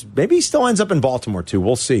minds. Maybe he still ends up in Baltimore, too.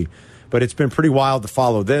 We'll see. But it's been pretty wild to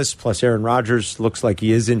follow this. Plus, Aaron Rodgers looks like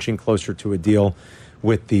he is inching closer to a deal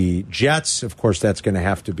with the Jets. Of course, that's going to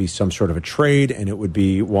have to be some sort of a trade, and it would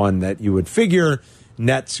be one that you would figure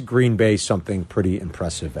Nets, Green Bay, something pretty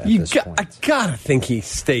impressive at this point. I got to think he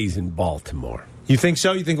stays in Baltimore. You think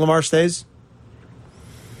so? You think Lamar stays?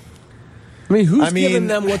 I mean, who's giving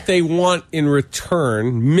them what they want in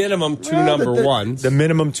return? Minimum two number ones. The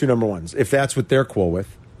minimum 2 number ones. If that's what they're cool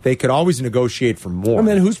with. They could always negotiate for more. I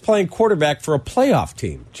mean, who's playing quarterback for a playoff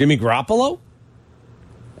team? Jimmy Garoppolo?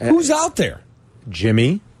 Who's out there?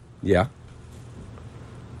 Jimmy. Yeah.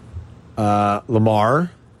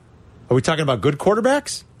 Lamar. Are we talking about good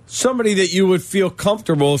quarterbacks? Somebody that you would feel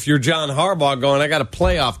comfortable if you're John Harbaugh going, I got a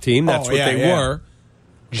playoff team. That's what they were.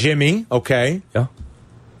 Jimmy, okay. Yeah.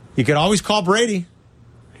 You could always call Brady.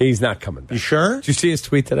 He's not coming back. You sure? Did you see his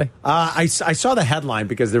tweet today? I saw the headline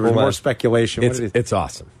because there was more speculation. It's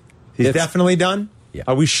awesome. He's definitely done? Yeah.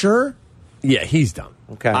 Are we sure? Yeah, he's done.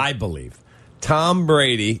 Okay. I believe. Tom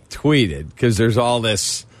Brady tweeted, because there's all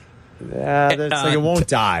this... Yeah, that's like it won't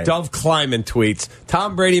die. Dove Kleiman tweets,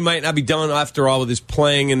 Tom Brady might not be done after all with his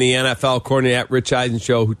playing in the NFL, according to Rich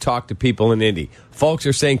Eisenshow, who talked to people in Indy. Folks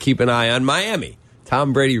are saying keep an eye on Miami.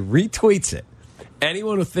 Tom Brady retweets it.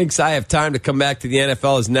 Anyone who thinks I have time to come back to the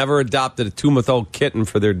NFL has never adopted a 2-month-old kitten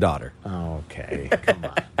for their daughter. Okay, come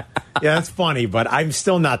on. Yeah, that's funny, but I'm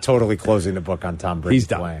still not totally closing the book on Tom Brady. He's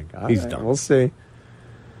done. Playing. He's done. We'll see.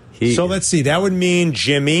 So let's see. That would mean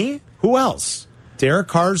Jimmy. Who else? Derek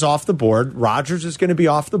Carr's off the board. Rodgers is going to be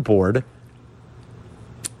off the board.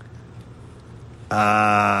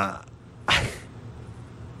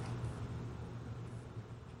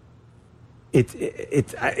 It's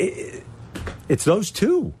those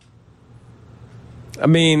two. I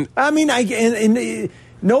mean,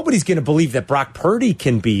 nobody's going to believe that Brock Purdy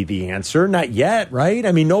can be the answer. Not yet, right?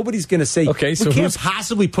 I mean, nobody's going to say, okay, so we can't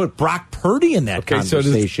possibly put Brock Purdy in that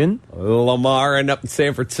conversation. So does Lamar end up in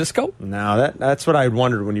San Francisco? No, that's what I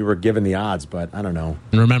wondered when you were given the odds, but I don't know.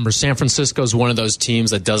 And remember, San Francisco's one of those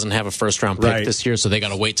teams that doesn't have a first-round pick this year, so they got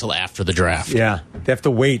to wait till after the draft. Yeah, they have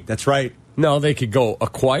to wait. That's right. No, they could go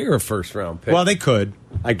acquire a first-round pick. Well, they could,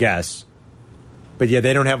 I guess. But, yeah,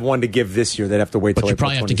 they don't have one to give this year. They'd have to wait till April 27. But you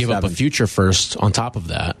probably have to give up a future first on top of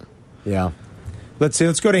that. Yeah. Let's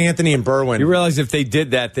go to Anthony and Berwyn. You realize if they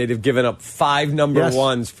did that, they'd have given up 5 number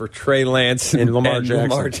ones for Trey Lance and Lamar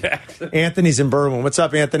Jackson. Anthony's in Berwyn. What's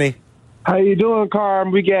up, Anthony? How you doing,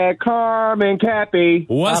 Carm? We got Carm and Cappy.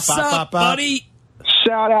 What's up, buddy?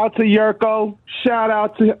 Shout out to Yurko. Shout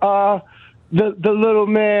out to the little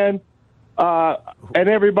man. And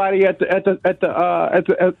everybody at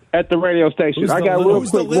the radio station. I got real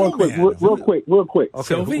quick.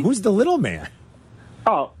 Okay, who's the little man?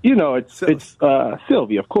 Oh, it's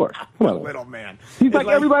Sylvie, of course. Little man. He's like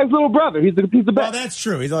everybody's little brother. He's the best. Well, that's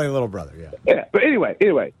true. He's like a little brother. Yeah. But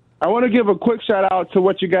anyway, I want to give a quick shout out to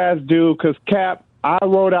what you guys do because Cap, I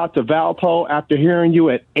rode out to Valpo after hearing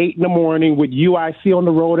you at 8 in the morning with UIC on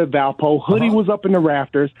the road at Valpo. Hoodie was up in the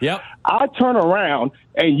rafters. Yep. I turn around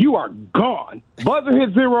and you are gone. Buzzer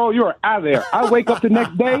hit 0. You are out of there. I wake up the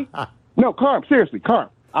next day. No, Carm, seriously, Carm.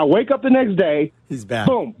 I wake up the next day. He's back.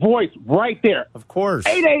 Boom, voice right there. Of course.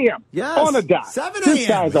 8 a.m. Yes. On the dot. 7 a.m. These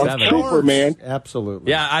guys are super, man.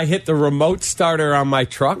 Absolutely. Yeah, I hit the remote starter on my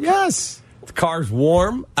truck. Yes. The car's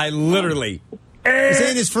warm. I literally... He's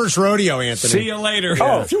in his first rodeo, Anthony. See you later.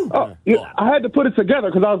 Yeah, I had to put it together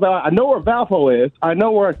because I was like, I know where Valpo is. I know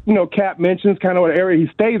where Cap mentions kind of what area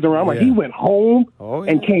he stays around. Like he went home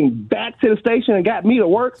and came back to the station and got me to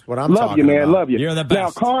work. That's what I'm Love you, man. about. Love you. You're the best. Now,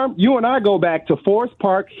 Carm, you and I go back to Forest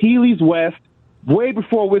Park, Healy's West, way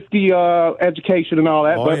before whiskey education and all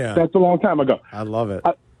that. That's a long time ago. I love it.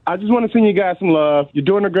 I just want to send you guys some love. You're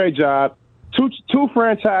doing a great job. Two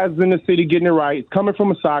franchises in the city getting it right. It's coming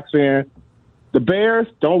from a Sox fan. The Bears,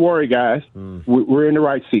 don't worry, guys. We're in the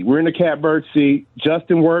right seat. We're in the catbird seat.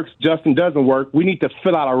 Justin works. Justin doesn't work. We need to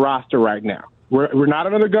fill out a roster right now. We're not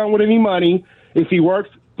another gun with any money. If he works,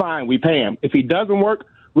 fine, we pay him. If he doesn't work,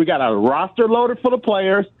 we got a roster loaded full of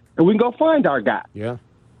players, and we can go find our guy. Yeah.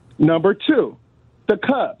 Number 2, the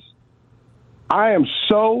Cubs. I am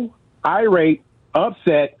so irate,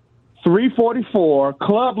 upset, 344,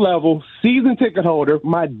 club level, season ticket holder,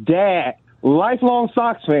 my dad, lifelong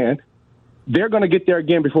Sox fan. They're going to get there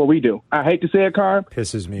again before we do. I hate to say it, Carm.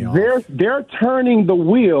 Pisses me off. They're turning the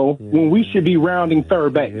wheel when we should be rounding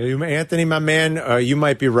third base. Anthony, my man, you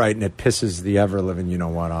might be right, and it pisses the ever-living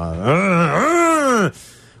you-know-what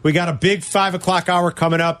off. We got a big 5 o'clock hour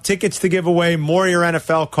coming up. Tickets to give away. More of your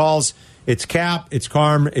NFL calls. It's Cap. It's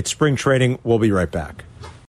Carm. It's Spring Trading. We'll be right back.